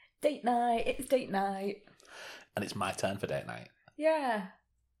Date night. It's date night. And it's my turn for date night. Yeah.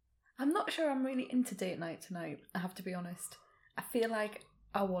 I'm not sure I'm really into date night tonight, I have to be honest. I feel like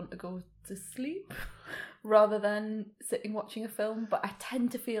I want to go to sleep rather than sitting watching a film, but I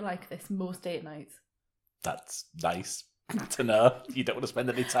tend to feel like this most date nights. That's nice to know. You don't want to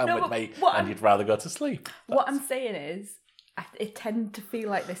spend any time with me and you'd rather go to sleep. What I'm saying is, I tend to feel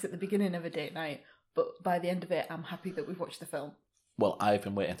like this at the beginning of a date night, but by the end of it, I'm happy that we've watched the film. Well, I've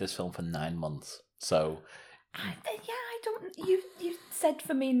been waiting for this film for 9 months, so... I don't... You said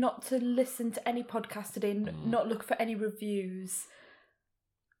for me not to listen to any podcast today, not look for any reviews.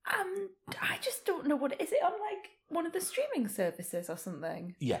 I just don't know what... Is it on, like, one of the streaming services or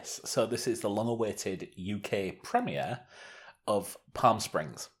something? Yes, so this is the long-awaited UK premiere of Palm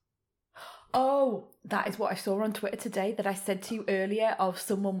Springs. Oh, that is what I saw on Twitter today that I said to you earlier of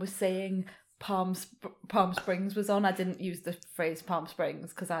someone was saying Palm Springs was on. I didn't use the phrase Palm Springs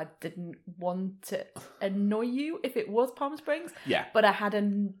because I didn't want to annoy you if it was Palm Springs. Yeah. But I had a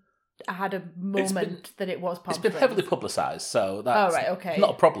moment that it was Palm Springs. It's been heavily publicised, so that's not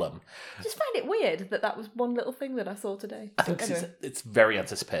a problem. I just find it weird that was one little thing that I saw today. I think it's very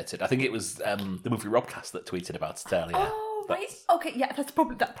anticipated. I think it was the movie Robcast that tweeted about it earlier. Oh, right. Okay, yeah,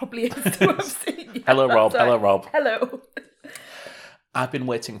 that probably is what I've seen. Yeah, Hello, Rob. Right. Hello, Rob. Hello. I've been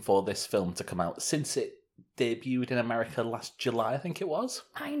waiting for this film to come out since it debuted in America last July, I think it was.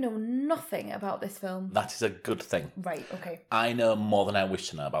 I know nothing about this film. That is a good thing. Right, okay. I know more than I wish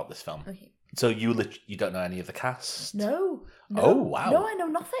to know about this film. Okay. So you don't know any of the cast? No. Oh, wow. No, I know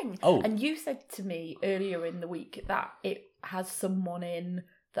nothing. Oh. And you said to me earlier in the week that it has someone in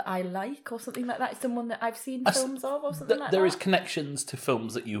that I like or something like that. Someone that I've seen films of or something like that. There is connections to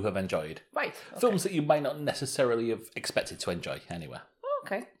films that you have enjoyed. Right. Okay. Films that you might not necessarily have expected to enjoy anyway. Oh,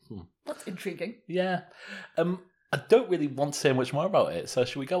 okay. That's intriguing. Yeah. I don't really want to say much more about it, so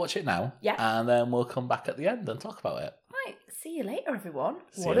should we go watch it now? Yeah. And then we'll come back at the end and talk about it. Right. See you later, everyone.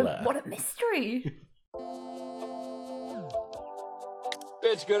 See you later. What a mystery.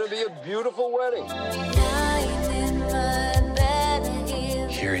 It's going to be a beautiful wedding.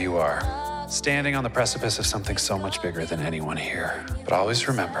 Here you are, standing on the precipice of something so much bigger than anyone here. But always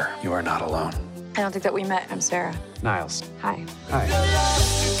remember, you are not alone. I don't think that we met. I'm Sarah. Niles. Hi. Hi.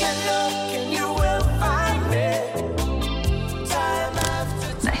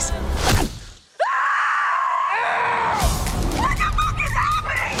 Nice.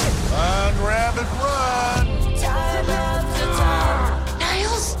 Run, rabbit, run!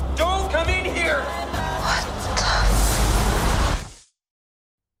 Niles? Don't come in here!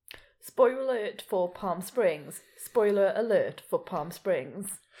 Spoiler alert for Palm Springs. Spoiler alert for Palm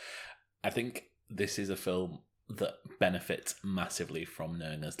Springs. I think this is a film that benefits massively from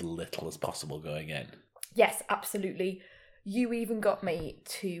knowing as little as possible going in. Yes, absolutely. You even got me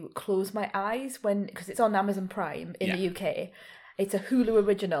to close my eyes because it's on Amazon Prime in the UK. It's a Hulu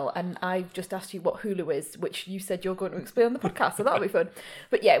original, and I've just asked you what Hulu is, which you said you're going to explain on the podcast, so that'll be fun.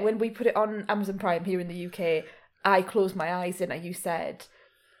 But yeah, when we put it on Amazon Prime here in the UK, I closed my eyes and you said,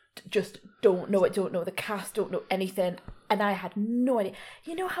 just don't know the cast, don't know anything. And I had no idea.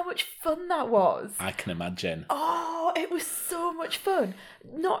 You know how much fun that was? I can imagine. Oh, it was so much fun.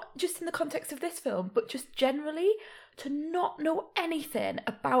 Not just in the context of this film, but just generally to not know anything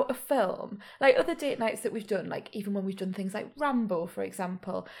about a film. Like other date nights that we've done, like even when we've done things like Rambo, for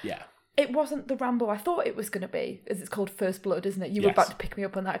example. Yeah. It wasn't the Rambo I thought it was going to be, as it's called First Blood, isn't it? You were about to pick me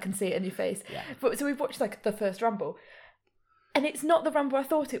up on that, I can see it in your face. Yeah. But so we've watched like the first Rambo. And it's not the Rambo I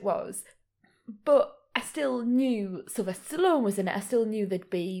thought it was. But I still knew Sylvester Stallone was in it. I still knew there'd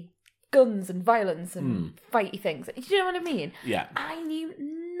be guns and violence and fighty things. Do you know what I mean? Yeah. I knew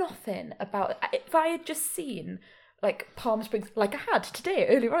nothing about it. If I had just seen like Palm Springs, like I had today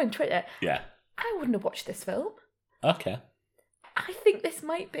earlier on Twitter, Yeah. I wouldn't have watched this film. Okay. I think this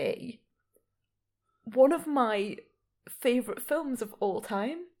might be one of my favourite films of all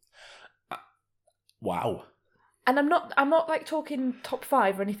time. Wow. And I'm not like talking top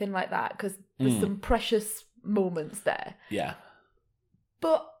 5 or anything like that, because there's some precious moments there. Yeah.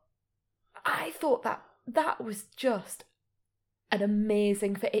 But I thought that was just an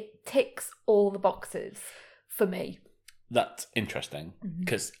amazing fit. It ticks all the boxes for me. That's interesting,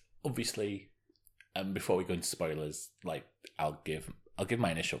 because obviously, before we go into spoilers, like I'll give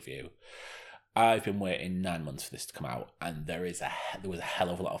my initial view. I've been waiting 9 months for this to come out, and there was a hell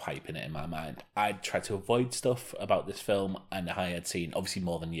of a lot of hype in it in my mind. I'd tried to avoid stuff about this film, and I had seen obviously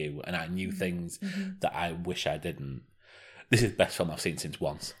more than you, and I knew things that I wish I didn't. This is the best film I've seen since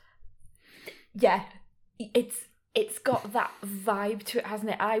Once. Yeah, it's got that vibe to it,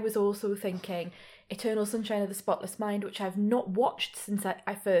 hasn't it? I was also thinking Eternal Sunshine of the Spotless Mind, which I've not watched since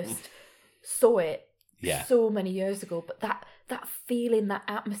I first saw it so many years ago. But that feeling, that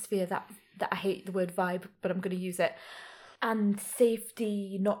atmosphere, that I hate the word vibe, but I'm going to use it. And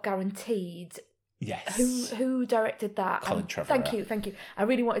Safety Not Guaranteed. Yes. Who directed that? Colin Trevorrow. Thank you. I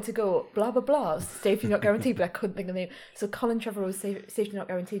really wanted to go blah blah blah. Safety Not Guaranteed, but I couldn't think of the name. So Colin Trevorrow's Safety Not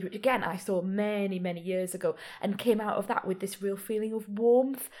Guaranteed, which again I saw many years ago, and came out of that with this real feeling of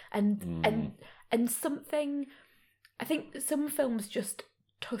warmth and something. I think some films just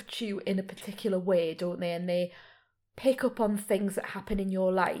touch you in a particular way, don't they? And they pick up on things that happen in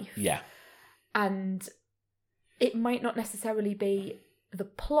your life. Yeah. And it might not necessarily be the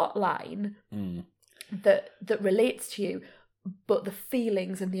plot line that relates to you, but the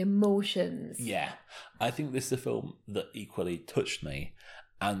feelings and the emotions. Yeah. I think this is a film that equally touched me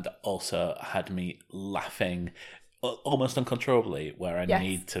and also had me laughing almost uncontrollably, where I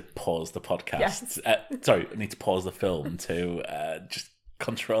need to pause the podcast. I need to pause the film to just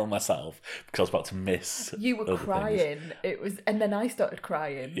control myself because I was about to miss. You were crying. Things. It was, and then I started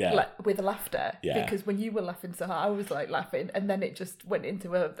crying with laughter because when you were laughing so hard, I was like laughing, and then it just went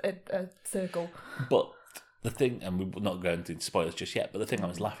into a circle. But the thing, and we're not going into spoilers just yet, but the thing I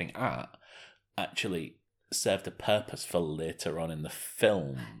was laughing at actually served a purpose for later on in the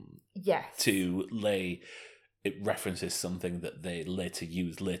film. Yes. It references something that they later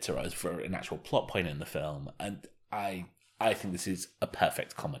use later as for an actual plot point in the film, and I think this is a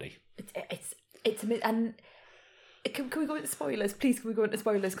perfect comedy. It's amazing. And can we go into spoilers? Please, can we go into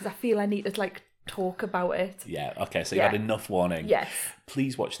spoilers? Because I feel I need to talk about it. Yeah. Okay. So you had enough warning. Yes.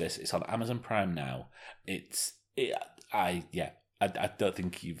 Please watch this. It's on Amazon Prime now. I don't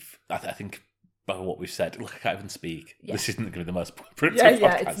think you've. I think by what we've said, I can't even speak. Yeah. This isn't going to be the most productive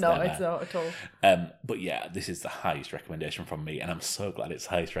podcast it's not at all. But yeah, this is the highest recommendation from me, and I'm so glad it's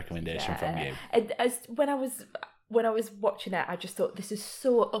the highest recommendation from you. And when I was watching it, I just thought, this is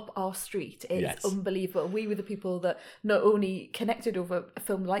so up our street. It's unbelievable. We were the people that not only connected over a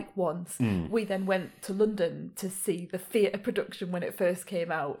film like Once, we then went to London to see the theatre production when it first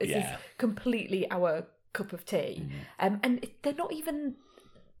came out. This is completely our cup of tea. And they're not even,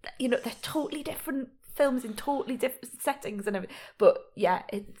 they're totally different films in totally different settings and everything. But yeah,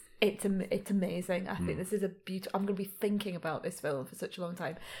 it's amazing. I think this is a beautiful. I'm going to be thinking about this film for such a long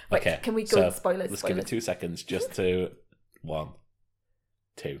time. Right, okay, can we go into spoilers? Let's give it 2 seconds just to 1,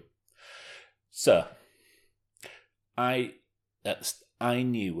 2. So, I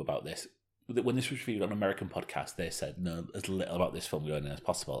knew about this when this was reviewed on an American podcast. They said no, as little about this film going in as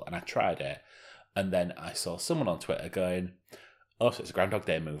possible, and I tried it, and then I saw someone on Twitter going, "Oh, so it's a Groundhog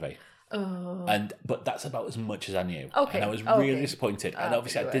Day movie." Oh. But that's about as much as I knew. Okay. And I was really disappointed. And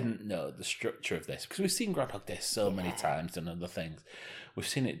obviously I didn't know the structure of this because we've seen Groundhog Day so many times and other things. We've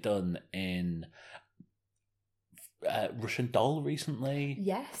seen it done in Russian Doll recently.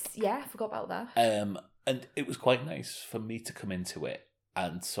 Yes, I forgot about that. And it was quite nice for me to come into it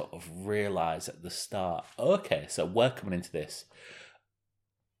and sort of realise at the start, okay, so we're coming into this.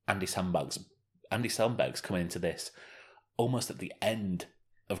 Andy Samberg's coming into this almost at the end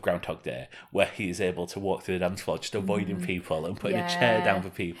of Groundhog Day, where he is able to walk through the dance floor just avoiding people and putting a chair down for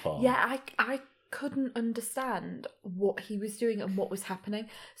people. Yeah, I couldn't understand what he was doing and what was happening.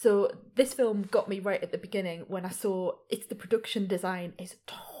 So this film got me right at the beginning when I saw the production design is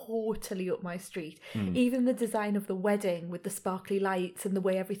totally up my street. Even the design of the wedding with the sparkly lights and the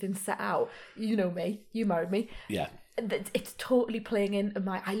way everything's set out. You know me, you married me. Yeah. It's totally playing into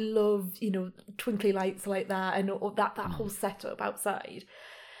I love, twinkly lights like that and all that whole setup outside.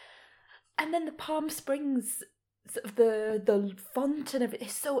 And then the Palm Springs, sort of the font and everything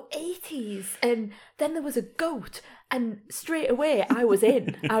is so 80s. And then there was a goat, and straight away I was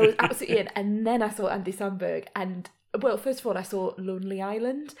in. I was absolutely in. And then I saw Andy Samberg, and well, first of all, I saw Lonely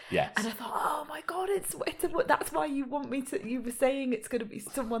Island. Yes. And I thought, oh my God, that's why you want me to. You were saying it's going to be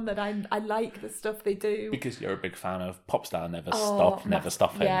someone that I like the stuff they do. Because you're a big fan of Popstar, Never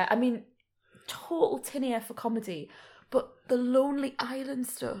Stop Him. Yeah, I mean, total tin ear for comedy. But the Lonely Island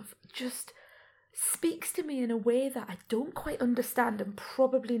stuff just speaks to me in a way that I don't quite understand and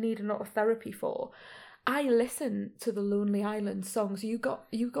probably need a lot of therapy for. I listen to the Lonely Island songs. You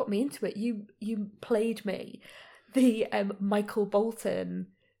got me into it. You played me the Michael Bolton,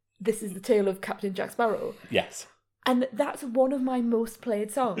 This Is the Tale of Captain Jack Sparrow. Yes. And that's one of my most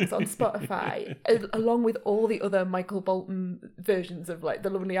played songs on Spotify, along with all the other Michael Bolton versions of the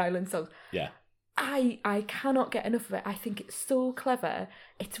Lonely Island songs. Yeah. I cannot get enough of it. I think it's so clever.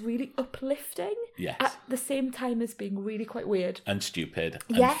 It's really uplifting. Yes. At the same time as being really quite weird. And stupid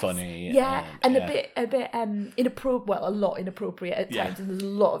and Yes, funny. yeah, and yeah. a bit inappropriate. Well, a lot inappropriate at Yeah. times, and there's a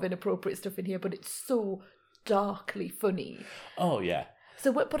lot of inappropriate stuff in here. But it's so darkly funny. Oh, yeah.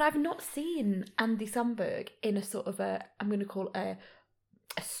 So, but I've not seen Andy Samberg in a sort of I'm going to call it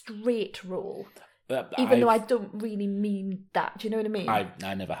a straight role. Even though I don't really mean that. Do you know what I mean?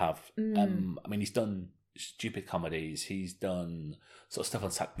 I never have. I mean, he's done stupid comedies. He's done sort of stuff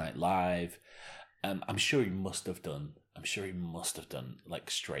on Saturday Night Live. I'm sure he must have done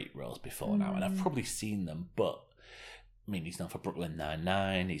like straight roles before now, and I've probably seen them. But I mean, he's known for Brooklyn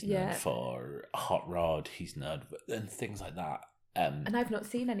Nine-Nine. He's known for Hot Rod. He's known and things like that. And I've not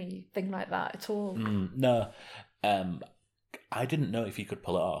seen anything like that at all. No, I didn't know if he could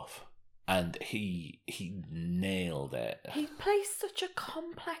pull it off. And he nailed it. He plays such a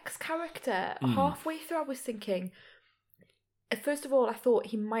complex character. Halfway through, I was thinking, first of all, I thought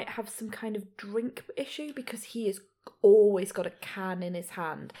he might have some kind of drink issue because he has always got a can in his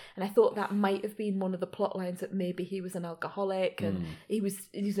hand. And I thought that might have been one of the plot lines, that maybe he was an alcoholic and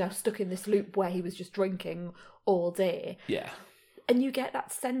he's now stuck in this loop where he was just drinking all day. Yeah. And you get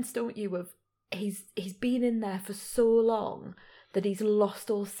that sense, don't you, of he's been in there for so long that he's lost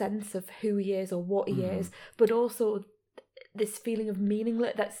all sense of who he is or what he is, but also this feeling of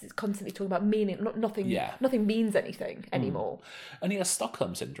meaningless. That's constantly talking about meaning. Nothing means anything anymore. And he has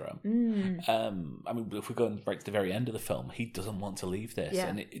Stockholm syndrome. I mean, if we go right to the very end of the film, he doesn't want to leave this,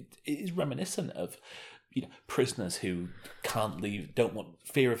 and it is reminiscent of prisoners who can't leave, don't want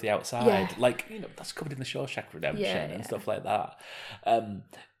fear of the outside. Yeah. Like that's covered in the Shawshank Redemption and stuff like that.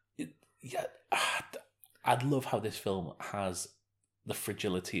 I'd love how this film has the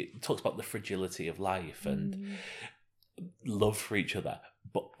fragility. It talks about the fragility of life and love for each other,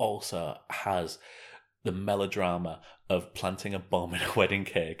 but also has the melodrama of planting a bomb in a wedding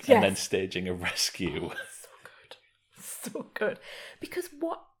cake and then staging a rescue. So good. Because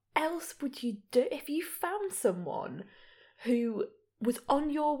what else would you do if you found someone who was on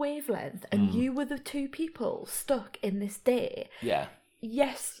your wavelength and you were the two people stuck in this day? Yeah.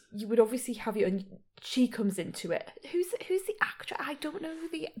 Yes, you would obviously have you, and she comes into it. Who's the actress? I don't know who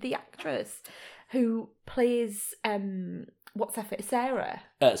the actress who plays what's her face? Sarah.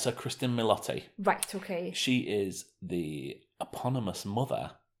 So Kristen Milotti. Right. Okay. She is the eponymous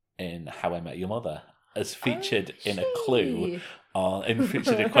mother in How I Met Your Mother, as featured in a clue and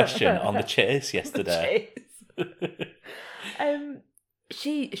featured a question on The Chase yesterday.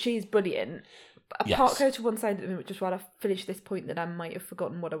 She's brilliant. Park her to one side at the moment, just while I finish this point that I might have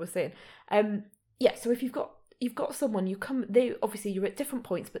forgotten what I was saying. So if you've got someone, you're at different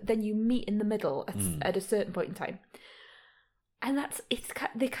points, but then you meet in the middle at a certain point in time, and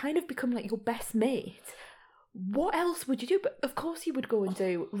they kind of become like your best mate. What else would you do? But of course you would go and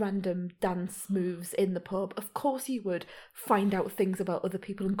do random dance moves in the pub. Of course you would find out things about other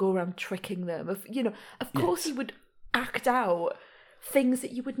people and go around tricking them. Of course you would act out things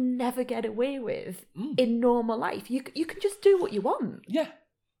that you would never get away with in normal life. You can just do what you want.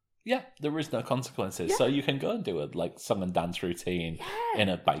 Yeah, there is no consequences. So you can go and do a song and dance routine in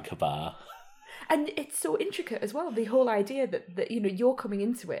a biker bar. And it's so intricate as well, the whole idea that you're coming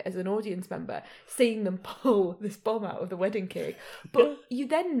into it as an audience member, seeing them pull this bomb out of the wedding cake. But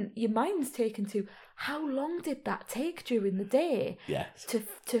your mind's taken to, how long did that take during the day? Yes.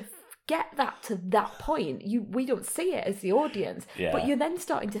 To get that to that point. We don't see it as the audience, but you're then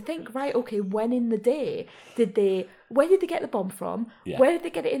starting to think, right, okay, when in the day where did they get the bomb from? Where did they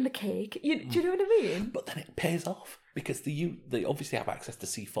get it in the cake? Do you know what I mean? But then it pays off because they obviously have access to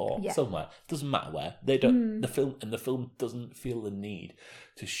C4 somewhere. Doesn't matter where. They don't. The film doesn't feel the need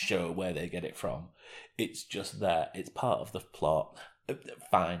to show where they get it from. It's just there. It's part of the plot.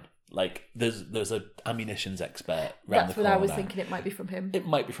 Fine. There's a ammunitions expert around the corner. That's what I was thinking. It might be from him. It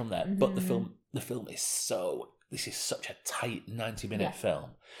might be from there, but the film is this is such a tight 90-minute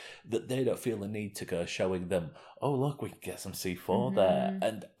film that they don't feel the need to go showing them, oh look, we can get some C4 there,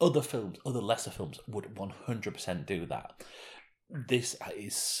 and other lesser films would 100% do that. This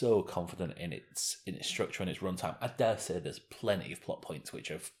is so confident in its structure and its runtime. I dare say there's plenty of plot points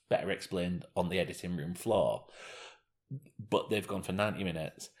which are better explained on the editing room floor, but they've gone for 90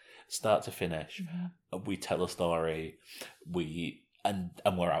 minutes. Start to finish, we tell a story, and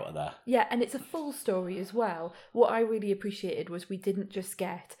we're out of there. Yeah, and it's a full story as well. What I really appreciated was we didn't just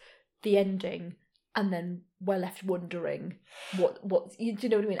get the ending and then we're left wondering what do you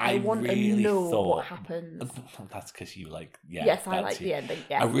know what I mean? I want to know what happens. That's because you yes, I like the ending.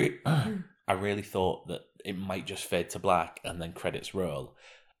 Yeah, I really thought that it might just fade to black and then credits roll,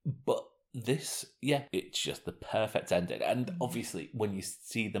 but it's just the perfect ending. And obviously, when you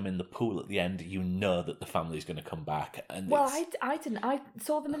see them in the pool at the end, you know that the family's going to come back. And well, I didn't. I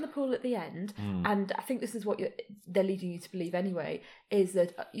saw them in the pool at the end, and I think this is what they're leading you to believe anyway. Is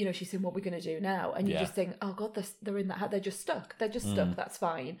that she's saying, "What we're going to do now?" And you just think, "Oh God, they're in that house. They're just stuck. They're just stuck. That's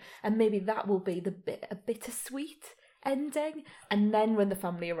fine." And maybe that will be a bittersweet ending. And then when the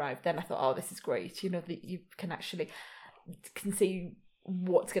family arrived, then I thought, "Oh, this is great." That you can see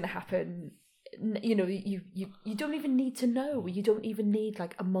what's going to happen. You don't even need to know. You don't even need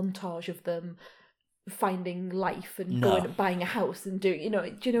like a montage of them finding life and going and buying a house and doing, do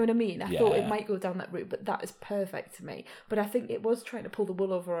you know what I mean? I thought it might go down that route, but that is perfect to me. But I think it was trying to pull the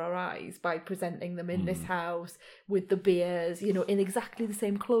wool over our eyes by presenting them in this house with the beers, in exactly the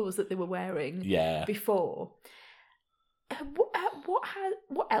same clothes that they were wearing before.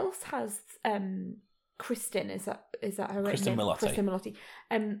 What else has Kristen, is that her Kristen name? Milotti. Kristen Milotti.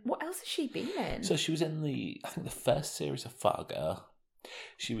 What else has she been in? So she was in the first series of Fargo.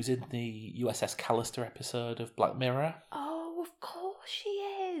 She was in the USS Callister episode of Black Mirror. Oh, of course she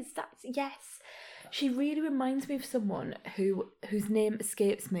is. Yes. She really reminds me of someone whose name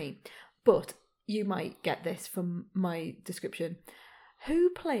escapes me, but you might get this from my description. Who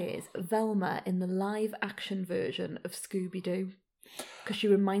plays Velma in the live action version of Scooby-Doo? Because she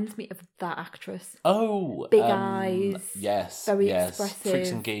reminds me of that actress. Oh, big eyes. Yes, very expressive. Freaks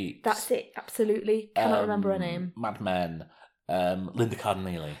and Geeks. That's it. Absolutely. Cannot remember her name. Mad Men. Linda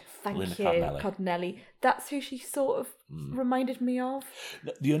Cardinelli. Thank Linda you, Cardinelli. That's who she sort of reminded me of.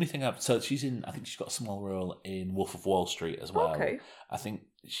 The only thing she's in. I think she's got a small role in Wolf of Wall Street as well. Okay. I think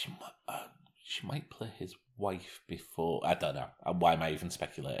she might play his wife before. I don't know. Why am I even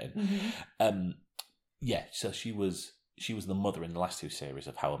speculating? Mm-hmm. So she was the mother in the last two series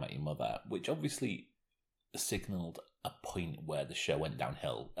of How I Met Your Mother, which obviously signalled a point where the show went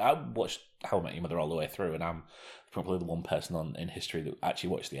downhill. I watched How I Met Your Mother all the way through, and I'm probably the one person in history that actually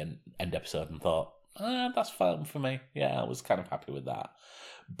watched the end episode and thought, that's fine for me. Yeah, I was kind of happy with that.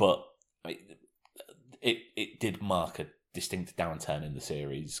 But it did mark a distinct downturn in the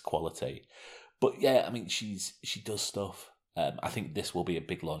series quality. But yeah, I mean, she does stuff. I think this will be a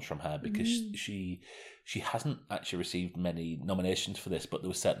big launch from her because she hasn't actually received many nominations for this, but there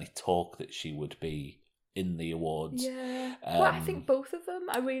was certainly talk that she would be in the awards. Yeah. Well, I think both of them.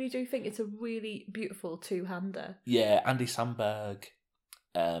 I really do think it's a really beautiful two-hander. Yeah, Andy Samberg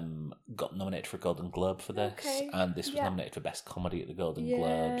got nominated for a Golden Globe for this, and this was nominated for Best Comedy at the Golden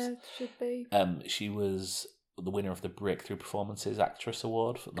Globes. Yeah, should be. She was the winner of the Breakthrough Performances Actress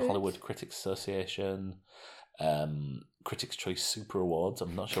Award from the Hollywood Critics Association. Critics' Choice Super Awards.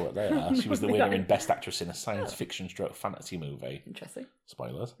 I'm not sure what they are. She was the winner in Best Actress in a Science Fiction / Fantasy Movie. Interesting.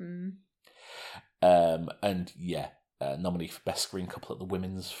 Spoilers. Nominee for Best Screen Couple at the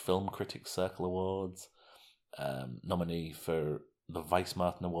Women's Film Critics Circle Awards. Nominee for the Vice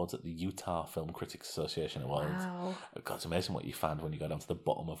Martin Awards at the Utah Film Critics Association Awards. Wow. God, it's amazing what you find when you go down to the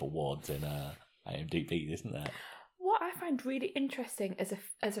bottom of awards in IMDb, isn't it? What I find really interesting as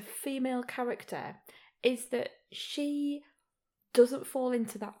a female character is that she doesn't fall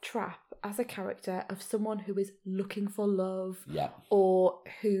into that trap as a character of someone who is looking for love or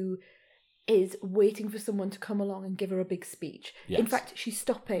who is waiting for someone to come along and give her a big speech. Yes. In fact, she's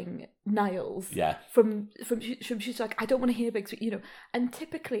stopping Niles from she's like, I don't want to hear a big speech, And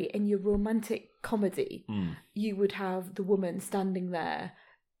typically in your romantic comedy, you would have the woman standing there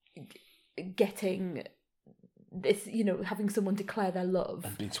getting this, having someone declare their love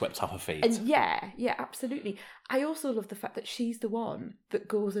and being swept off her feet. And yeah, absolutely. I also love the fact that she's the one that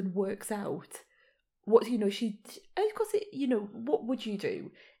goes and works out what she. Of course, what would you do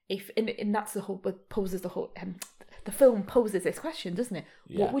if? And that's the whole. Poses the whole. The film poses this question, doesn't it?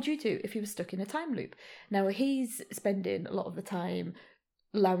 Yeah. What would you do if you were stuck in a time loop? Now he's spending a lot of the time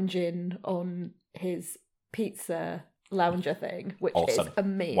lounging on his pizza lounger thing, which awesome. Is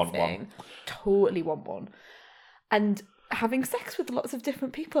amazing. Want. Totally want one. And having sex with lots of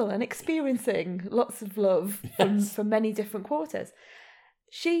different people and experiencing lots of love from many different quarters.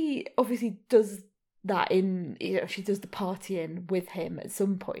 She obviously does that she does the partying with him at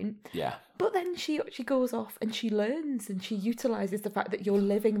some point. Yeah. But then she goes off and she learns and she utilises the fact that you're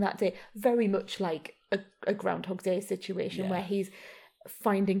living that day very much like a Groundhog Day situation where he's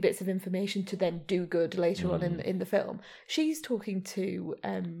finding bits of information to then do good later on in the film. She's talking to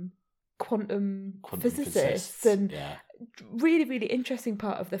quantum physicists and really, really interesting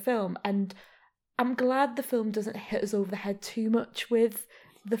part of the film. And I'm glad the film doesn't hit us over the head too much with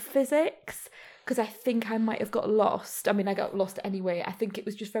the physics, because I think I might have got lost. I mean, I got lost anyway. I think it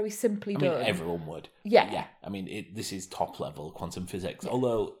was just very simply done. I mean, everyone would. Yeah. Yeah. I mean, this is top level quantum physics. Yeah.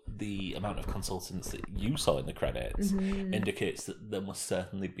 Although the amount of consultants that you saw in the credits indicates that there must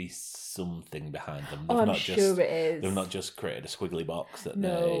certainly be something behind them. I'm sure it is. They've not just created a squiggly box.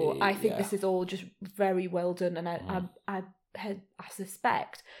 I think this is all just very well done. And I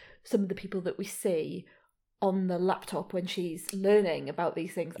suspect some of the people that we see on the laptop when she's learning about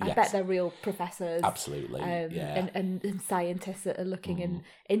these things, I bet they're real professors. Absolutely, and scientists that are looking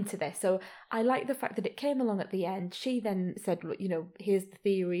into this. So I like the fact that it came along at the end. She then said, "Look, here's the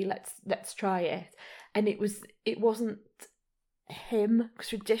theory. Let's try it." And it wasn't him, because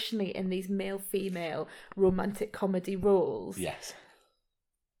traditionally in these male-female romantic comedy roles, yes,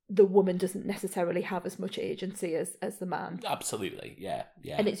 the woman doesn't necessarily have as much agency as the man. Absolutely, yeah.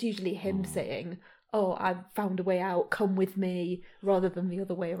 And it's usually him saying, "Oh, I've found a way out, come with me," rather than the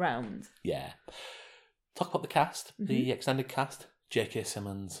other way around. Yeah. Talk about the cast, the extended cast. J.K.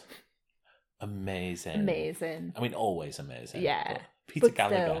 Simmons, amazing. Amazing. I mean, always amazing. Yeah. Peter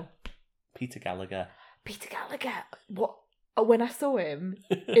Gallagher. Peter Gallagher. What? When I saw him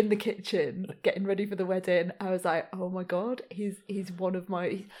in the kitchen getting ready for the wedding, I was like, "Oh my God, he's one of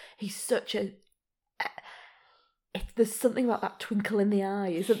my... He's such a... There's something about that twinkle in the eye,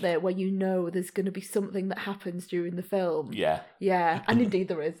 isn't there, where there's going to be something that happens during the film." Yeah. Yeah, and indeed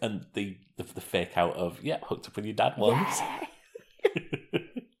there is. And the fake out of, hooked up with your dad once.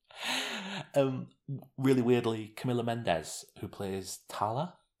 Yeah. Really weirdly, Camila Mendes, who plays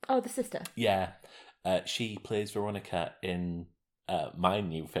Tala. Oh, the sister. Yeah. She plays Veronica in my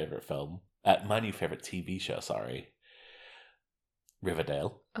new favourite TV show,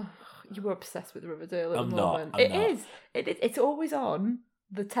 Riverdale. Oh, you were obsessed with Riverdale at the moment. I'm not. It's always on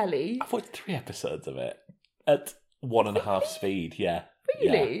the telly. I've watched 3 episodes of it at 1.5 speed. Yeah.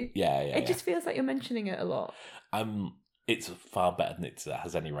 Really? Yeah. It just feels like you're mentioning it a lot. It's far better than it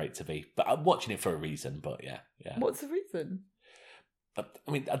has any right to be. But I'm watching it for a reason. But yeah. What's the reason? I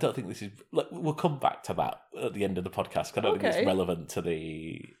mean, I don't think this is... we'll come back to that at the end of the podcast. I don't think it's relevant to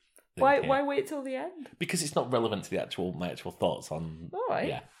the... Why wait till the end? Because it's not relevant to my actual thoughts on... All right.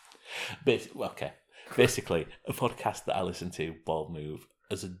 Yeah. Basically, a podcast that I listen to, Bald Move,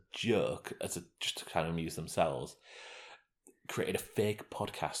 as a joke, just to kind of amuse themselves, created a fake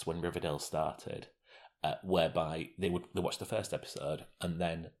podcast when Riverdale started, whereby they watched the first episode and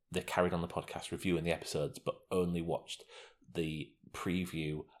then they carried on the podcast reviewing the episodes, but only watched the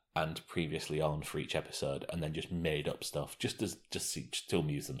preview and previously on for each episode, and then just made up stuff just to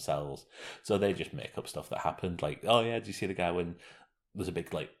amuse themselves. So they just make up stuff that happened, like, "Oh yeah, did you see the guy when there's a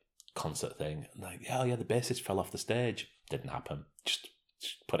big concert thing?" And like, "Oh yeah, the bassist fell off the stage." Didn't happen. Just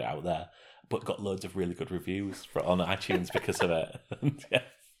put it out there, but got loads of really good reviews on iTunes because of it. Yeah.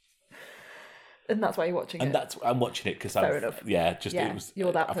 And that's why you're watching it. And I'm watching it because Fair enough. Yeah,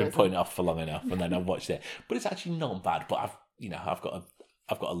 you're that I've been putting it off for long enough, and then I've watched it. But it's actually not bad. But I've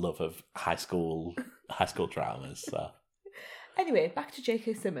got a love of high school dramas. So anyway, back to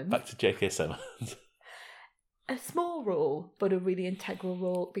J.K. Simmons. A small role, but a really integral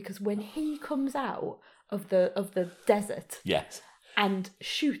role, because when he comes out of the desert, yes, and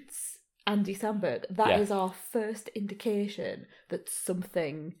shoots Andy Samberg, that is our first indication that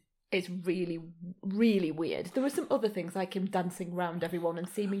something is really, really weird. There were some other things, like him dancing around everyone and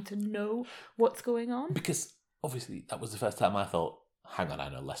seeming to know what's going on. Because obviously that was the first time I thought, hang on, I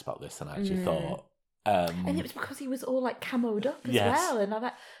know less about this than I actually thought. And it was because he was all camoed up as well. And I'm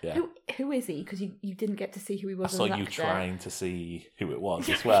like, who is he? Because you didn't get to see who he was. I saw you trying to see who it was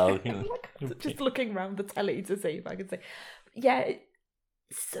as well. Just looking around the telly to see if I could say. Yeah,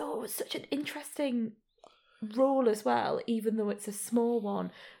 such an interesting role as well, even though it's a small one,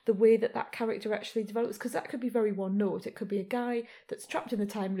 the way that character actually develops, because that could be very one note. It could be a guy that's trapped in the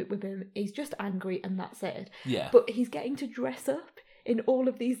time loop with him, he's just angry and that's it. Yeah. But he's getting to dress up in all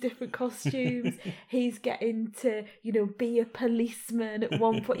of these different costumes. He's getting to, be a policeman at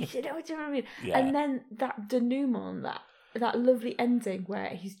one point. Do you know what I mean? Yeah. And then that denouement, that lovely ending where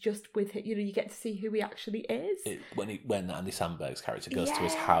he's just with it, you get to see who he actually is. When Andy Samberg's character goes to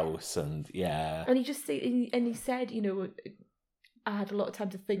his house and and he just he said, I had a lot of time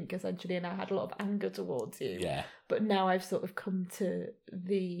to think, essentially, and I had a lot of anger towards you. Yeah. But now I've sort of come to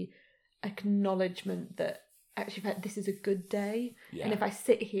the acknowledgement that actually this is a good day. Yeah. And if I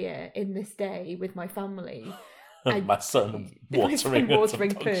sit here in this day with my family, my son watering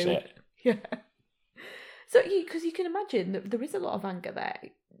poo. Yeah. So, because you can imagine that there is a lot of anger there.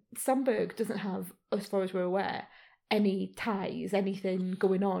 Samberg doesn't have, as far as we're aware, any ties, anything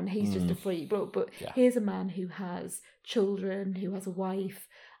going on. He's just a free bloke. But here's a man who has children, who has a wife,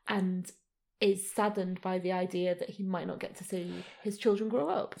 and is saddened by the idea that he might not get to see his children grow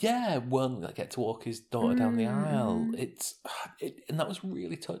up. Yeah, won't get to walk his daughter down the aisle. And that was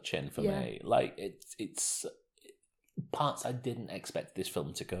really touching for me. Like, it's parts I didn't expect this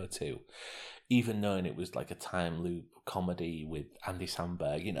film to go to, even knowing it was like a time loop comedy with Andy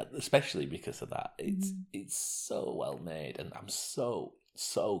Samberg, you know, especially because of that. It's so well made, and I'm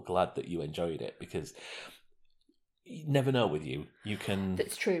so glad that you enjoyed it, because you never know with you. You can...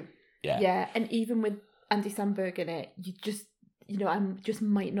 That's true. Yeah, and even with Andy Samberg in it, you just, you know, it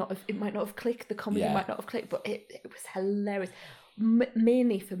might not have clicked. The comedy might not have clicked, but it was hilarious.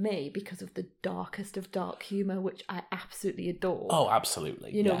 Mainly for me because of the darkest of dark humour, which I absolutely adore. Oh,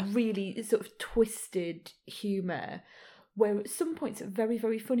 absolutely. You know, really sort of twisted humour, where at some points it's very,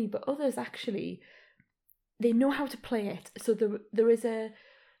 very funny, but others actually, they know how to play it. So there is a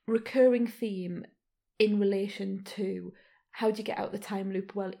recurring theme in relation to how do you get out of the time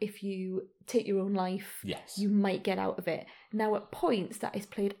loop? Well, if you take your own life, you might get out of it. Now, at points, that is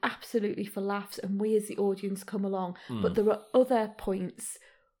played absolutely for laughs, and we as the audience come along. But there are other points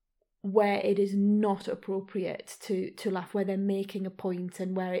where it is not appropriate to laugh, where they're making a point,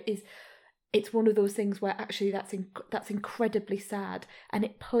 and where it's one of those things where actually that's incredibly sad, and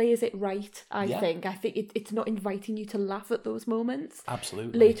it plays it right. I think it's not inviting you to laugh at those moments.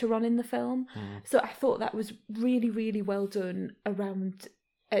 Absolutely. Later on in the film, so I thought that was really, really well done around,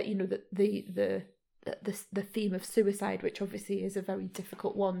 you know, the theme of suicide, which obviously is a very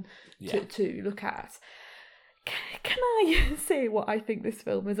difficult one to look at. Can I say what I think this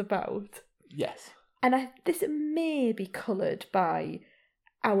film is about? Yes. And this may be coloured by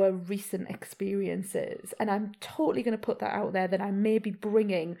our recent experiences, and I'm totally going to put that out there, that I may be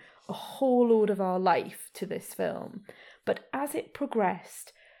bringing a whole load of our life to this film. But as it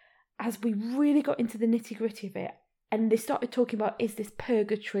progressed, as we really got into the nitty-gritty of it, and they started talking about, is this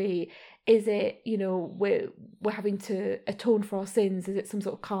purgatory? Is it, you know, we're having to atone for our sins? Is it some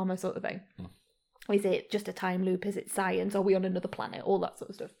sort of karma sort of thing? Is it just a time loop? Is it science? Are we on another planet? All that sort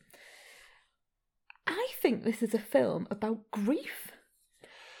of stuff. I think this is a film about grief.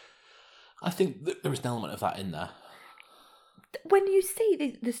 I think that there is an element of that in there. When you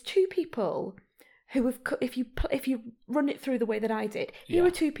see there's two people who have, if you run it through the way that I did, here are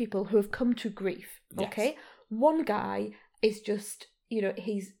two people who have come to grief. Okay, yes. One guy is just, you know,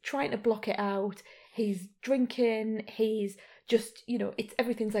 he's trying to block it out. He's drinking. He's just, you know,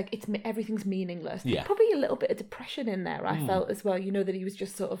 everything's meaningless. Yeah. Probably a little bit of depression in there. I felt as well. You know, that he was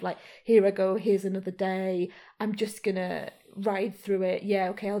just sort of like, here I go. Here's another day. I'm just gonna ride through it. Yeah,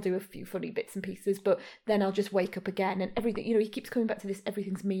 okay, I'll do a few funny bits and pieces, but then I'll just wake up again, and everything, you know, he keeps coming back to this,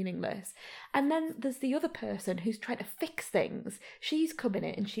 everything's meaningless. And then there's the other person who's trying to fix things. She's coming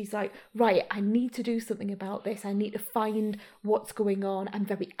in and she's like, right, I need to do something about this. I need to find what's going on. I'm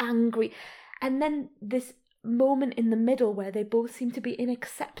very angry. And then this moment in the middle where they both seem to be in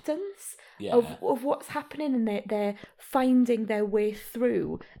acceptance of what's happening, and they're finding their way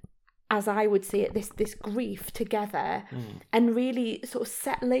through, as I would see it, this grief together, and really sort of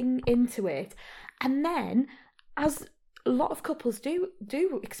settling into it. And then, as a lot of couples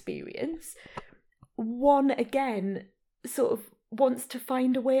do experience, one again sort of wants to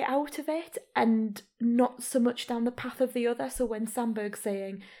find a way out of it, and not so much down the path of the other. So when Samberg's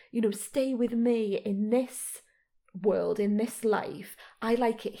saying, you know, stay with me in this world, in this life, I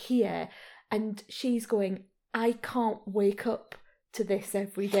like it here, and she's going, I can't wake up to this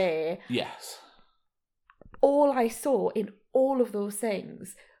every day. Yes. All I saw in all of those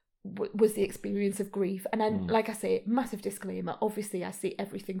things was the experience of grief. And then, like I say, massive disclaimer, obviously I see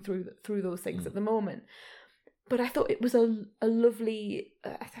everything through those things at the moment. But I thought it was a lovely,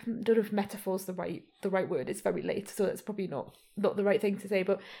 I don't know if metaphor's the right word, it's very late, so that's probably not the right thing to say,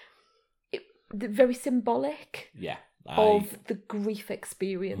 but very symbolic of the grief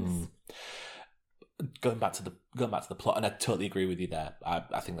experience. Going back to the plot, and I totally agree with you there.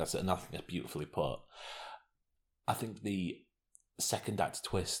 I think that's beautifully put. I think the second act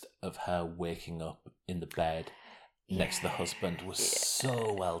twist of her waking up in the bed next to the husband was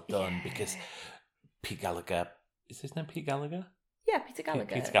so well done, because Pete Gallagher, is his name Pete Gallagher? Yeah, Peter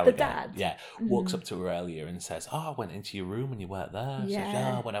Gallagher. Peter Gallagher, the dad. Yeah, walks up to her earlier and says, "Oh, I went into your room and you weren't there." Yeah.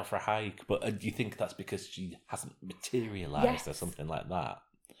 Says, "Oh, I went out for a hike." But do you think that's because she hasn't materialised or something like that?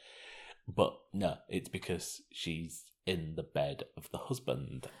 But no, it's because she's in the bed of the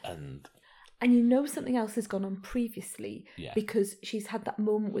husband, and you know something else has gone on previously, because she's had that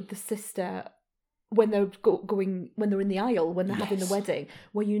moment with the sister when they're when they're in the aisle, when they're having the Yes. wedding,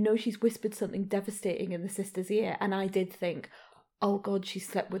 where you know she's whispered something devastating in the sister's ear, and I did think, oh God, she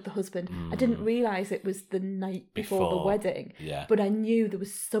slept with the husband. I didn't realise it was the night before the wedding, Yeah. but I knew there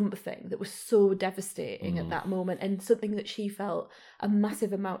was something that was so devastating at that moment, and something that she felt a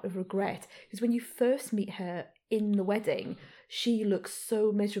massive amount of regret. Because when you first meet her in the wedding, she looks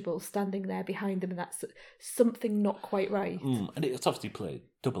so miserable standing there behind them, and that's something not quite right. And it's obviously played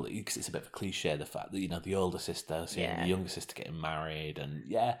doubly because it's a bit of a cliche, the fact that, the older sister seeing the younger sister getting married, and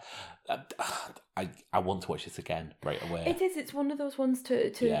I want to watch this again right away. It is. It's one of those ones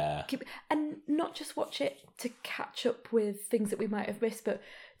to Yeah. keep, and not just watch it to catch up with things that we might have missed, but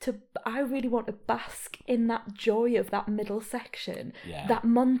I really want to bask in that joy of that middle section, that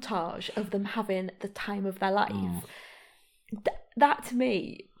montage of them having the time of their life. That to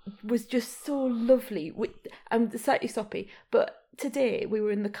me was just so lovely. I'm slightly soppy, but today we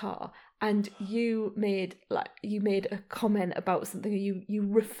were in the car and you made a comment about something. You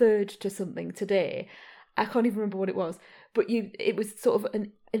referred to something today. I can't even remember what it was, but it was sort of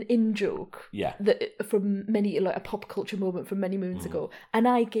an in-joke. Yeah. That from a pop culture moment from many moons ago, and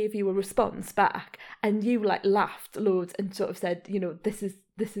I gave you a response back, and you laughed loads and sort of said, this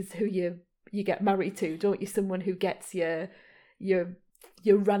is who you get married to, don't you? Someone who gets your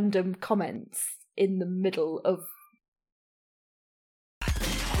random comments in the middle of.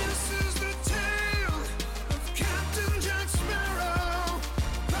 This is the tale of Captain Jack Sparrow,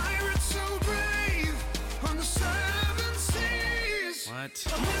 pirate so brave on the 7 seas. What?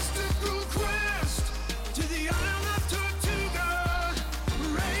 A mystical quest to the Isle of Tortuga,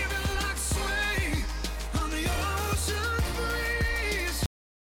 raving like sway on the ocean breeze.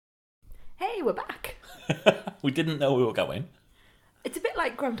 Hey, we're back. We didn't know we were going. It's a bit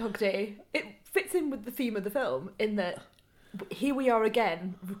like Groundhog Day. It fits in with the theme of the film in that here we are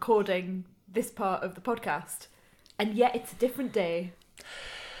again recording this part of the podcast, and yet it's a different day.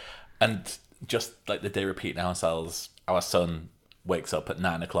 And just like the day repeating ourselves, our son wakes up at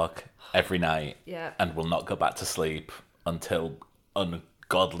 9 o'clock every night and will not go back to sleep until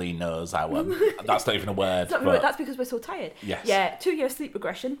ungodly knows hour. That's not even a word. That's because we're so tired. Yes. Yeah, 2-year sleep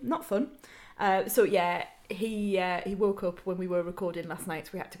regression, not fun. He woke up when we were recording last night,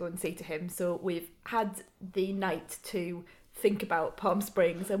 so we had to go and see to him. So we've had the night to think about Palm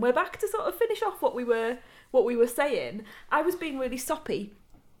Springs, and we're back to sort of finish off what we were saying. I was being really soppy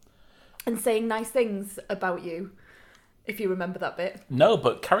and saying nice things about you, if you remember that bit. No,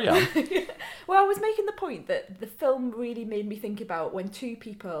 but carry on. Well, I was making the point that the film really made me think about when two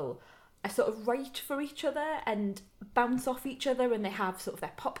people are sort of right for each other and bounce off each other, and they have sort of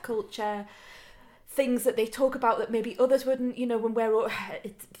their pop culture things that they talk about that maybe others wouldn't. When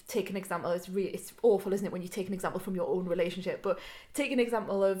take an example, it's awful, isn't it, when you take an example from your own relationship, but take an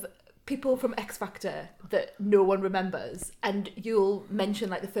example of people from X Factor that no one remembers, and you'll mention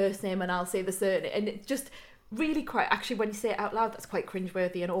the first name and I'll say the surname, and it's just really quite, actually when you say it out loud, that's quite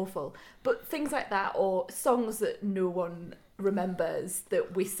cringeworthy and awful. But things like that, or songs that no one remembers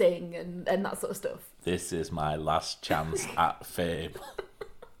that we sing and that sort of stuff. This is my last chance at fame.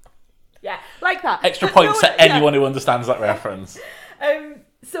 Yeah, like that. Extra points to anyone who understands that reference.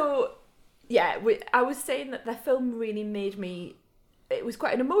 So, yeah, I was saying that the film really made me... It was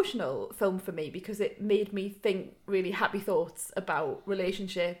quite an emotional film for me because it made me think really happy thoughts about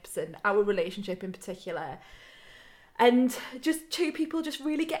relationships and our relationship in particular. And just two people just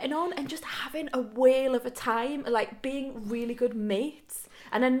really getting on and just having a whale of a time, being really good mates.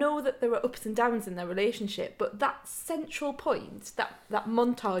 And I know that there are ups and downs in their relationship, but that central point, that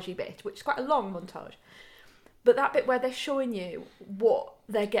montagey bit, which is quite a long montage, but that bit where they're showing you what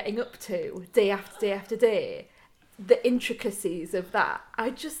they're getting up to day after day after day, the intricacies of that, I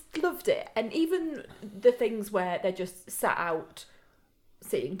just loved it. And even the things where they're just sat out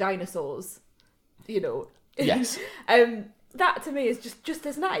seeing dinosaurs, Yes. That to me is just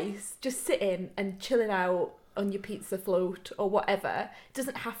as nice, just sitting and chilling out on your pizza float or whatever. It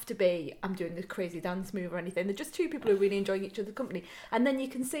doesn't have to be I'm doing this crazy dance move or anything. They're just two people who are really enjoying each other's company. And then you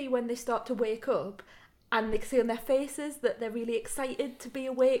can see when they start to wake up, and they can see on their faces that they're really excited to be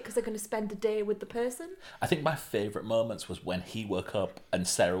awake because they're going to spend a day with the person. I think my favourite moments was when he woke up and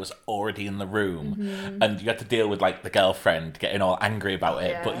Sarah was already in the room, and you had to deal with the girlfriend getting all angry about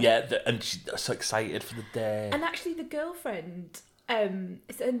it. Yeah. But and she's so excited for the day. And actually the girlfriend, her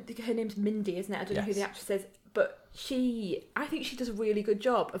name's Mindy, isn't it? I don't know who the actress is, but I think she does a really good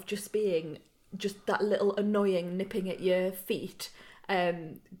job of just being just that little annoying nipping at your feet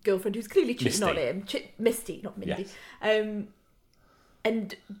girlfriend who's clearly cheating on him. Misty, not Mindy. Yes.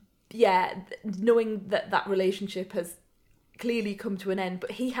 And yeah, knowing that relationship has clearly come to an end,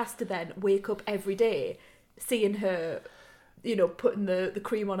 but he has to then wake up every day seeing her, you know, putting the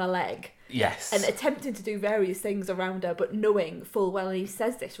cream on her leg. Yes. And attempting to do various things around her, but knowing full well, and he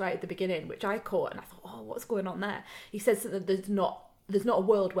says this right at the beginning, which I caught, and I thought, oh, what's going on there? He says that there's not a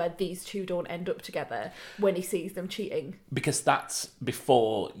world where these two don't end up together when he sees them cheating. Because that's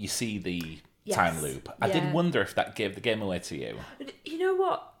before you see the time loop. I did wonder if that gave the game away to you. You know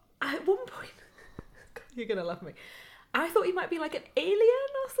what? At one point, you're going to love me, I thought he might be like an alien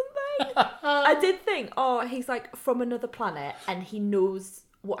or something. I did think, oh, he's like from another planet and he knows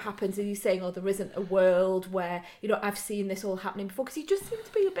what happens. And he's saying, oh, there isn't a world where, you know, I've seen this all happening before. Because he just seems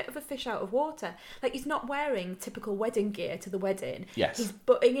to be a bit of a fish out of water. Like, he's not wearing typical wedding gear to the wedding. Yes. He's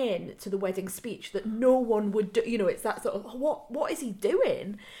butting in to the wedding speech that no one would do. You know, it's that sort of, what is he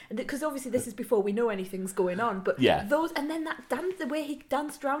doing? And because obviously this is before we know anything's going on. But those, and then that dance, the way he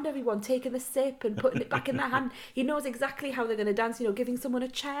danced around everyone, taking the sip and putting it back in their hand. He knows exactly how they're going to dance, you know, giving someone a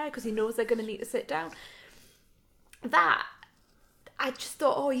chair because he knows they're going to need to sit down. That, I just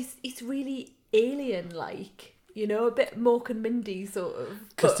thought, oh, he's really alien-like, you know, a bit Mork and Mindy sort of.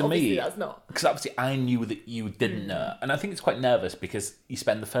 Because to me, that's not. Because obviously I knew that you didn't know, and I think it's quite nervous because you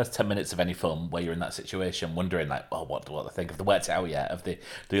spend the first 10 minutes of any film where you're in that situation wondering, like, well, what do they think? Have they worked it out yet? Have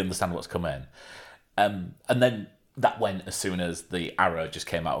they understand what's coming? And then that went as soon as the arrow just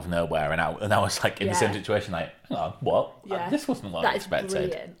came out of nowhere, and I was like in the same situation, like, oh, what? Yeah. This wasn't what That I is expected.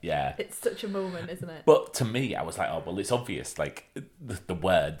 brilliant. Yeah, it's such a moment, isn't it? But to me, I was like, oh well, it's obvious. Like the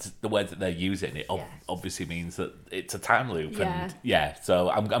words that they're using, it obviously means that it's a time loop, and so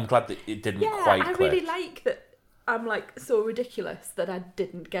I'm glad that it didn't quite. I click. really like that. I'm like so ridiculous that I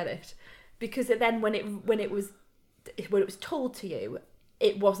didn't get it, because then when it was told to you,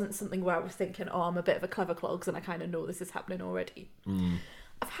 it wasn't something where I was thinking, oh, I'm a bit of a clever clogs and I kind of know this is happening already.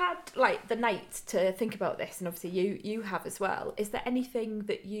 I've had like the night to think about this, and obviously you have as well. Is there anything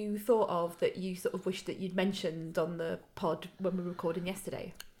that you thought of that you sort of wish that you'd mentioned on the pod when we were recording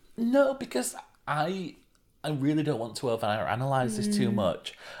yesterday? No, because I really don't want to overanalyze this too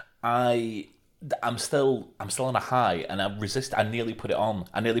much. I'm still on a high, and I resist. I nearly put it on.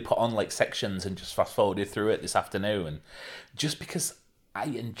 I nearly put on like sections and just fast forwarded through it this afternoon, just because I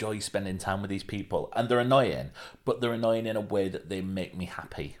enjoy spending time with these people, and they're annoying, but they're annoying in a way that they make me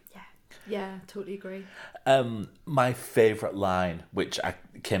happy. Yeah, totally agree. My favourite line, which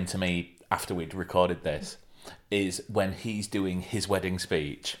came to me after we'd recorded this, is when he's doing his wedding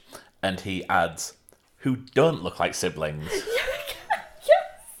speech, and he adds, "Who don't look like siblings."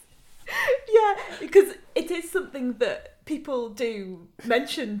 Yeah, because it is something that people do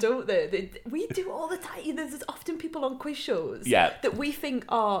mention, don't they? We do all the time. You know, there's often people on quiz shows that we think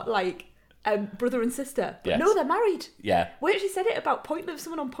are like brother and sister, but no, they're married. Yeah, we actually said it about Pointless,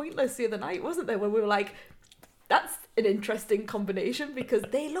 someone on Pointless the other night, wasn't there? Where we were like, that's an interesting combination because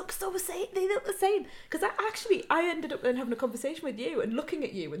they look so same. They look the same. Because I ended up then having a conversation with you and looking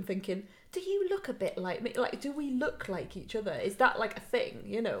at you and thinking, do you look a bit like me? Like, do we look like each other? Is that like a thing?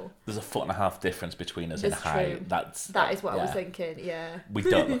 You know, there's a 1.5 foot difference between us in height. That is what I was thinking. Yeah, we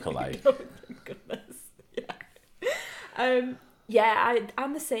don't look alike. Oh, thank goodness. Yeah.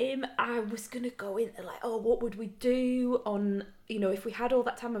 I'm the same. I was gonna go into like, oh, what would we do on, you know, if we had all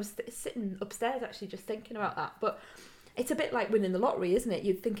that time? I was sitting upstairs actually just thinking about that. But it's a bit like winning the lottery, isn't it?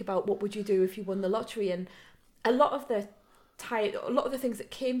 You'd think about what would you do if you won the lottery, and a lot of the things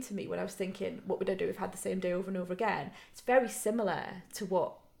that came to me when I was thinking, what would I do if I had the same day over and over again? It's very similar to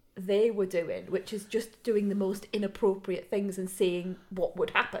what they were doing, which is just doing the most inappropriate things and seeing what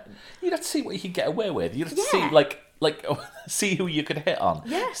would happen. You'd have to see what you could get away with. You'd have to see see who you could hit on.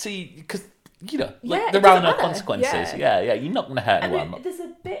 Yeah. See, because you know, like there are no consequences. Yeah. You're not going to hurt anyone. There's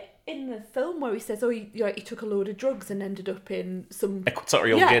a bit in the film where he says, oh, he took a load of drugs and ended up in some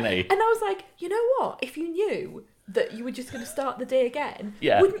Equatorial Guinea. And I was like, you know what? If you knew that you were just going to start the day again,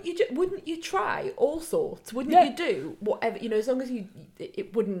 wouldn't you try all sorts? Wouldn't you do whatever, you know, as long as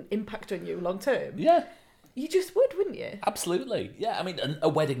it wouldn't impact on you long term? Yeah. You just would, wouldn't you? Absolutely. Yeah, I mean, a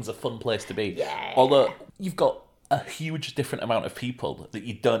wedding's a fun place to be. Yeah. Although you've got a huge different amount of people that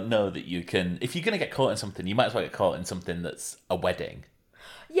you don't know that you can... If you're going to get caught in something, you might as well get caught in something that's a wedding.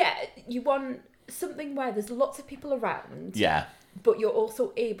 Yeah, you want something where there's lots of people around. Yeah. But you're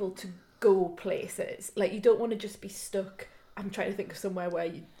also able to go places. Like, you don't want to just be stuck... I'm trying to think of somewhere where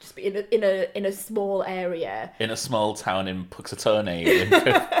you just be in a small area. In a small town in Puxatawny in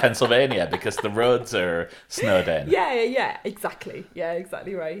Pennsylvania because the roads are snowed in. Yeah, exactly. Yeah,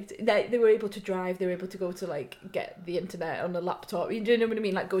 exactly right. They were able to drive, they were able to go to, like, get the internet on a laptop. You know what I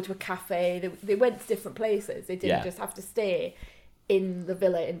mean? Like, go to a cafe. They went to different places. They didn't just have to stay in the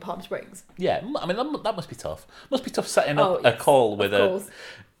villa in Palm Springs. Yeah, I mean, that must be tough. Must be tough setting Oh, up a yes, call with of course.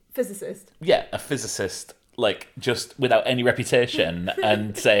 Physicist. a physicist, like, just without any reputation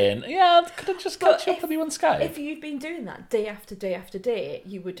and saying, yeah, could I just catch up with you on Skype? If you'd been doing that day after day after day,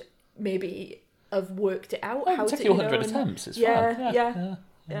 you would maybe have worked it out. Oh, how it'll take to, you you 100 know, attempts, it's yeah, fine.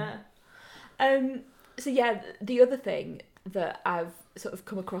 Yeah. So yeah, the other thing that I've sort of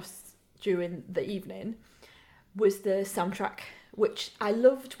come across during the evening was the soundtrack, which I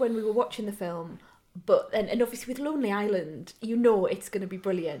loved when we were watching the film, but and obviously with Lonely Island, you know it's going to be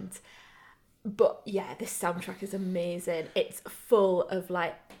brilliant. But yeah, this soundtrack is amazing. It's full of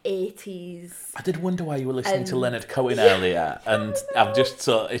like 80s. I did wonder why you were listening to Leonard Cohen earlier, and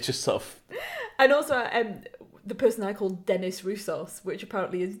it's just sort of... And also the person I called Dennis Roussos, which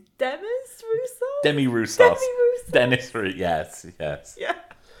apparently is Demis Roussos? Demi Roussos. Dennis Roussos. Yes. Yeah.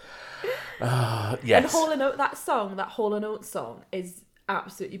 Yes. And Hall & Oates, that Hall & Oates song is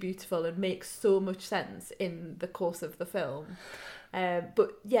absolutely beautiful and makes so much sense in the course of the film.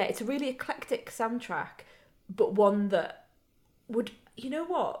 But yeah, it's a really eclectic soundtrack, but one that would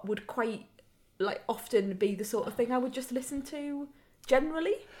quite like often be the sort of thing I would just listen to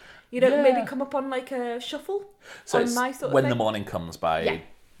generally. Maybe come up on like a shuffle So on it's my sort of When thing. the Morning Comes by Yeah.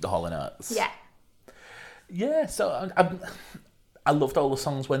 the Hall & Oates. Yeah. Yeah, so I loved all the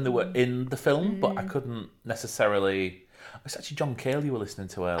songs when they were in the film, but I couldn't necessarily... It's actually John Cale you were listening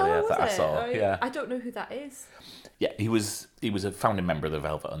to earlier that I saw. Yeah. I don't know who that is. Yeah, he was a founding member of the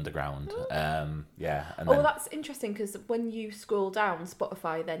Velvet Underground. And then, That's interesting because when you scroll down,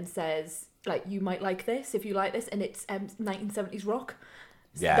 Spotify then says like you might like this if you like this, and it's 1970s rock.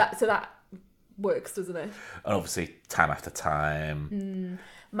 So Yeah. that works, doesn't it? and obviously Time After Time.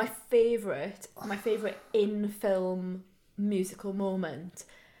 My favourite in-film musical moment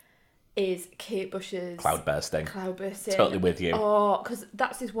is Kate Bush's Cloudbursting. Cloudbursting. Totally with you. Oh, because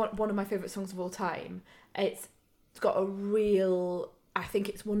that's one of my favourite songs of all time. It's got a real... I think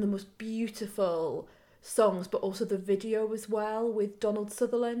it's one of the most beautiful songs, but also the video as well with Donald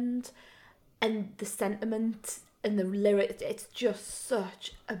Sutherland and the sentiment and the lyrics. It's just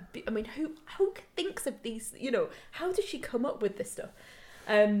such a... I mean, who thinks of these... how did she come up with this stuff?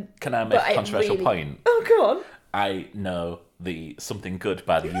 Can I make a controversial point? Oh, go on. I know the Something Good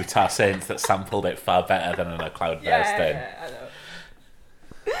by the Utah Saints that sampled it far better than a Cloudbursting. Yeah,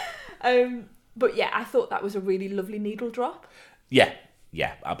 I know. But yeah, I thought that was a really lovely needle drop. Yeah,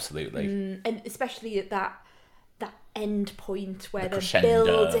 absolutely. And especially at that end point where they're crescendo,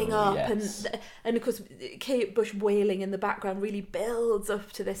 building up, yes. and of course Kate Bush wailing in the background really builds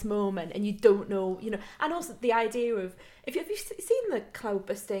up to this moment, and you don't know, and also the idea of have you seen the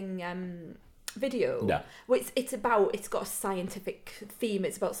Cloudbursting video? No. Well, it's got a scientific theme.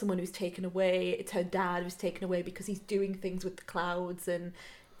 It's about someone who's taken away. It's her dad who's taken away because he's doing things with the clouds, and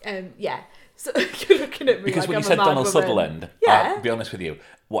so you're looking at me Because like when I'm you said a mad Donald woman. Sutherland, Yeah. I'll be honest with you,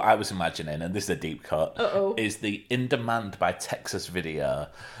 what I was imagining, and this is a deep cut, is the In Demand by Texas video,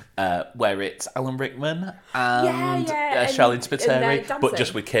 where it's Alan Rickman and Charlene and Spiteri, but dancing.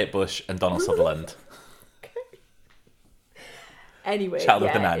 just with Kate Bush and Donald Sutherland. Anyway, Child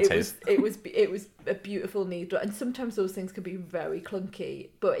of the 90s. It was a beautiful needle, and sometimes those things can be very clunky.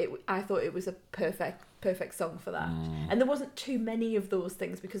 But I thought it was a perfect song for that. And there wasn't too many of those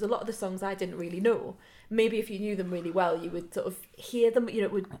things because a lot of the songs I didn't really know. Maybe if you knew them really well, you would sort of hear them.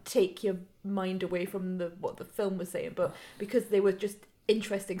 It would take your mind away from what the film was saying. But because they were just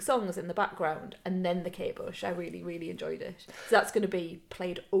interesting songs in the background, and then the Kate Bush, I really, really enjoyed it. So that's going to be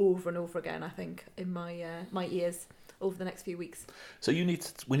played over and over again, I think, in my ears over the next few weeks. So we need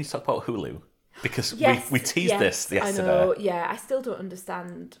to talk about Hulu, because Yes, we teased this yesterday. I know, yeah. I still don't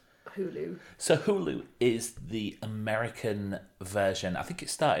understand Hulu. So Hulu is the American version. I think it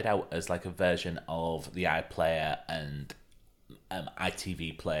started out as like a version of the iPlayer and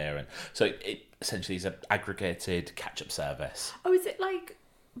ITV Player, and so it essentially is an aggregated catch-up service. Oh, is it like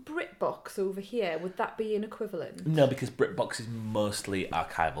BritBox over here? Would that be an equivalent? No, because BritBox is mostly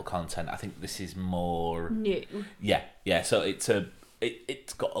archival content. I think this is more New. Yeah. So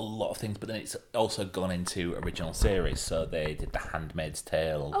it's got a lot of things, but then it's also gone into original series. So they did The Handmaid's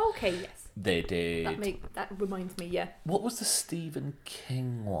Tale. Okay, yes. They did. That reminds me, yeah. What was the Stephen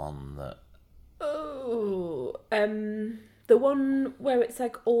King one that? Oh, the one where it's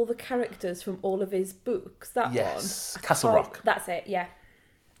like all the characters from all of his books. That Yes, one. Castle Rock. That's it. Yeah.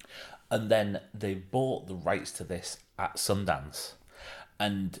 And then they bought the rights to this at Sundance,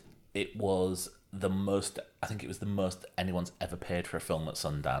 and it was the most anyone's ever paid for a film at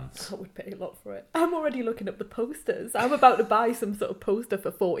Sundance. I would pay a lot for it. I'm already looking up the posters. I'm about to buy some sort of poster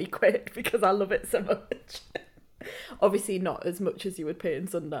for 40 quid because I love it so much. Obviously not as much as you would pay in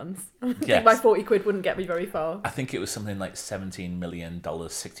Sundance. I think Yes. my 40 quid wouldn't get me very far. I think it was something like $17 million,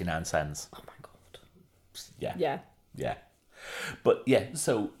 69 cents. Oh my god. Yeah. Yeah. Yeah. But yeah,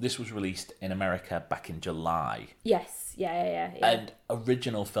 so this was released in America back in July. Yes. Yeah. And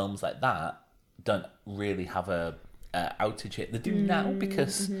original films like that don't really have a outage hit. They do now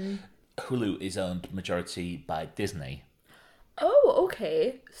because Hulu is owned majority by Disney. Oh,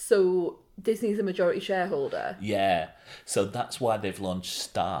 okay. So Disney's a majority shareholder. Yeah. So that's why they've launched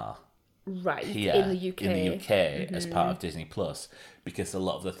Star Right. here In the UK. as part of Disney Plus, because a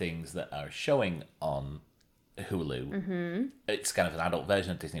lot of the things that are showing on Hulu, it's kind of an adult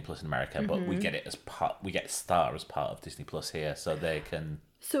version of Disney Plus in America, but we get it as part. We get Star as part of Disney Plus here, so they can.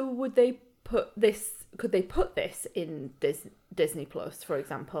 So would they put this? Could they put this in Disney Plus, for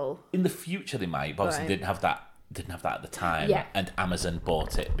example? In the future, they might. But obviously, Right. didn't have that at the time. Yeah. And Amazon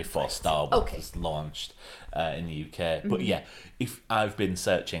bought it before Star was launched in the UK. But yeah, if I've been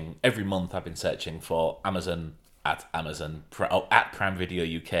searching every month, I've been searching for Amazon at Prime Video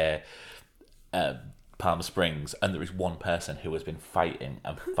UK. Palm Springs, and there is one person who has been fighting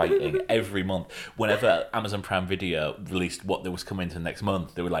every month. Whenever Amazon Prime Video released what there was coming to next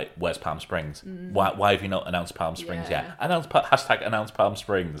month, they were like, "Where's Palm Springs? Why have you not announced Palm Springs yet? Hashtag announce Palm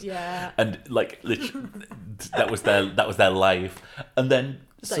Springs." Yeah. And like literally, that was their life. And then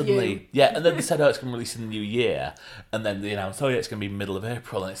suddenly, and then they said, "Oh, it's going to release in the new year," and then they announced, "Oh, yeah, it's going to be middle of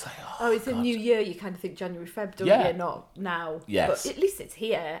April," and it's like, Oh, it's God. a new year. You kind of think January, Feb, don't Yeah. you? Not now. Yes. But at least it's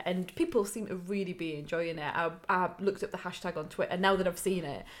here, and people seem to really be enjoying it. I looked up the hashtag on Twitter, and now that I've seen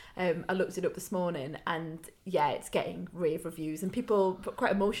it, I looked it up this morning, and yeah, it's getting rave reviews, and people are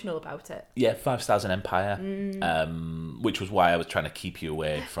quite emotional about it. Yeah, 5 stars in Empire, which was why I was trying to keep you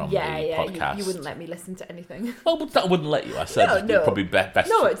away from the podcast. You wouldn't let me listen to anything. Well, I wouldn't let you. I said No. it'd probably be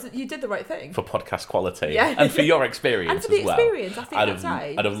best No, you did the right thing. for podcast quality Yeah. and for your experience And for the as well. experience, I think that's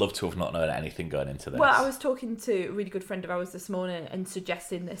right. I'd have loved to have not known anything going into this. Well, I was talking to a really good friend of ours this morning and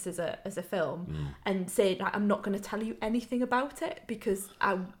suggesting this as a film and saying like, I'm not going to tell you anything about it because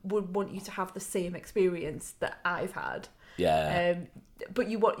I would want you to have the same experience that I've had. Yeah. But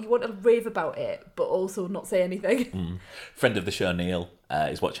you want to rave about it, but also not say anything. Friend of the show, Neil,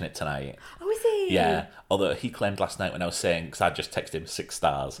 is watching it tonight. Oh, is he? Yeah. Although he claimed last night when I was saying, because I just texted him 6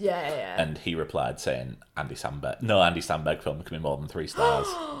 stars. Yeah. And he replied saying, Andy Samberg film can be more than 3 stars.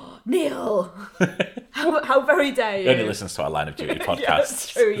 Neil, how very dare you? He only listens to our Line of Duty podcasts. Yeah,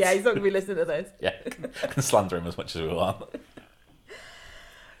 that's true. Yeah, he's not going to be listening to this. Yeah, can slander him as much as we want.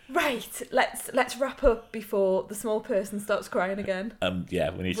 Right, let's wrap up before the small person starts crying again.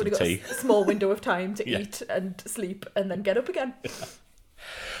 Yeah, we need We've only some got tea. a small window of time to Yeah. eat and sleep and then get up again.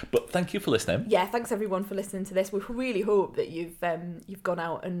 But thank you for listening. Yeah, thanks everyone for listening to this. We really hope that you've gone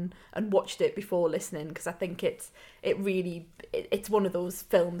out and watched it before listening, because I think it's one of those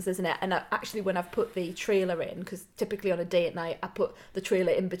films, isn't it? And actually, when I've put the trailer in, because typically on a date night I put the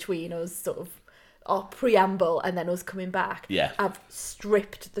trailer in between us, sort of our preamble and then us coming back. Yeah. I've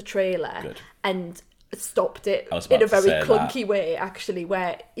stripped the trailer Good. and stopped it I was in about a to very say clunky way, actually,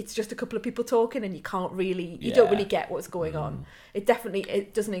 where it's just a couple of people talking and you don't really get what's going on. It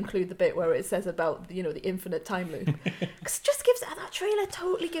doesn't include the bit where it says about the infinite time loop, because that trailer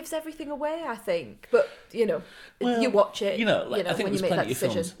totally gives everything away, I think. But you watch it, I think when you there's make that plenty of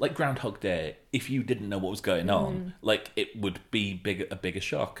decision. films like Groundhog Day. If you didn't know what was going on, like it would be a bigger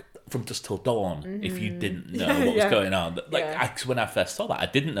shock. From Dusk Till Dawn, if you didn't know what was going on, when I first saw that, I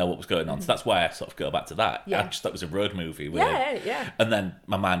didn't know what was going on, so that's why I sort of go back to that. Yeah. I just thought it was a road movie. With, Yeah. And then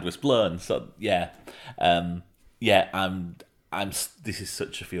my mind was blown. So this is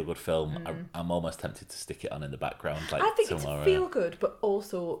such a feel good film. I'm almost tempted to stick it on in the background. Like I think tomorrow. it's feel good, but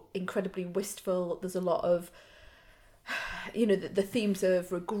also incredibly wistful. There's a lot of, the themes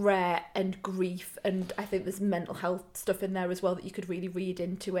of regret and grief, and I think there's mental health stuff in there as well that you could really read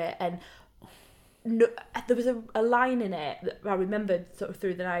into it. And there was a line in it that I remembered sort of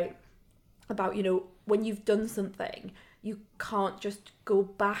through the night about, when you've done something, you can't just go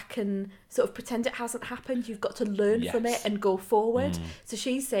back and sort of pretend it hasn't happened. You've got to learn from it and go forward. So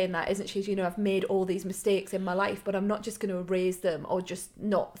she's saying that, isn't she? I've made all these mistakes in my life, but I'm not just going to erase them or just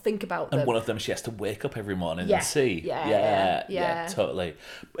not think about them. And one of them, she has to wake up every morning Yeah. and see. Yeah. Totally.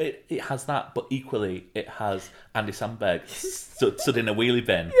 It has that, but equally, it has Andy Samberg stood in a wheelie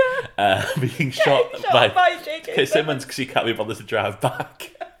bin, being shot by J.K. Kate Simmons because she can't be bothered to drive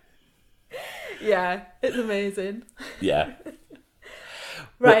back. Yeah, it's amazing. Yeah.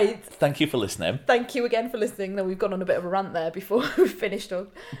 Right. Well, thank you for listening. Thank you again for listening. Now we've gone on a bit of a rant there before we finished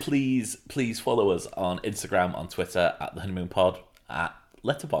up. Please follow us on Instagram, on Twitter, at The Honeymoon Pod, at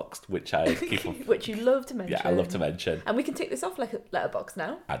Letterboxd, which I keep on. Which you love to mention. Yeah, I love to mention. And we can tick this off like a letterbox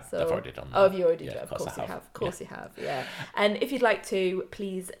now. I've already done that. Oh, have you already Yeah, done? of Of course I you have. have. Of course you have, yeah. And if you'd like to,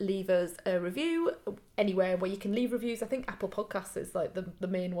 please leave us a review anywhere where you can leave reviews. I think Apple Podcasts is like the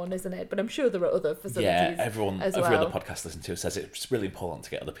main one, isn't it? But I'm sure there are other facilities Yeah, every as other well. podcast I listen to says it's really important to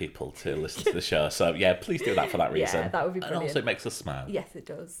get other people to listen to the show. So yeah, please do that for that reason. Yeah, that would be And brilliant. also it makes us smile. Yes, it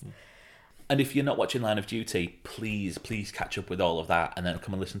does. And if you're not watching Line of Duty, please catch up with all of that and then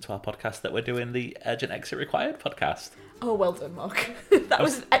come and listen to our podcast that we're doing, the Urgent Exit Required podcast. Oh, well done, Mark. That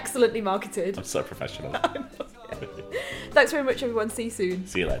was excellently marketed. I'm so professional. Thanks very much, everyone. See you soon.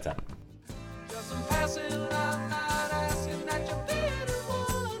 See you later.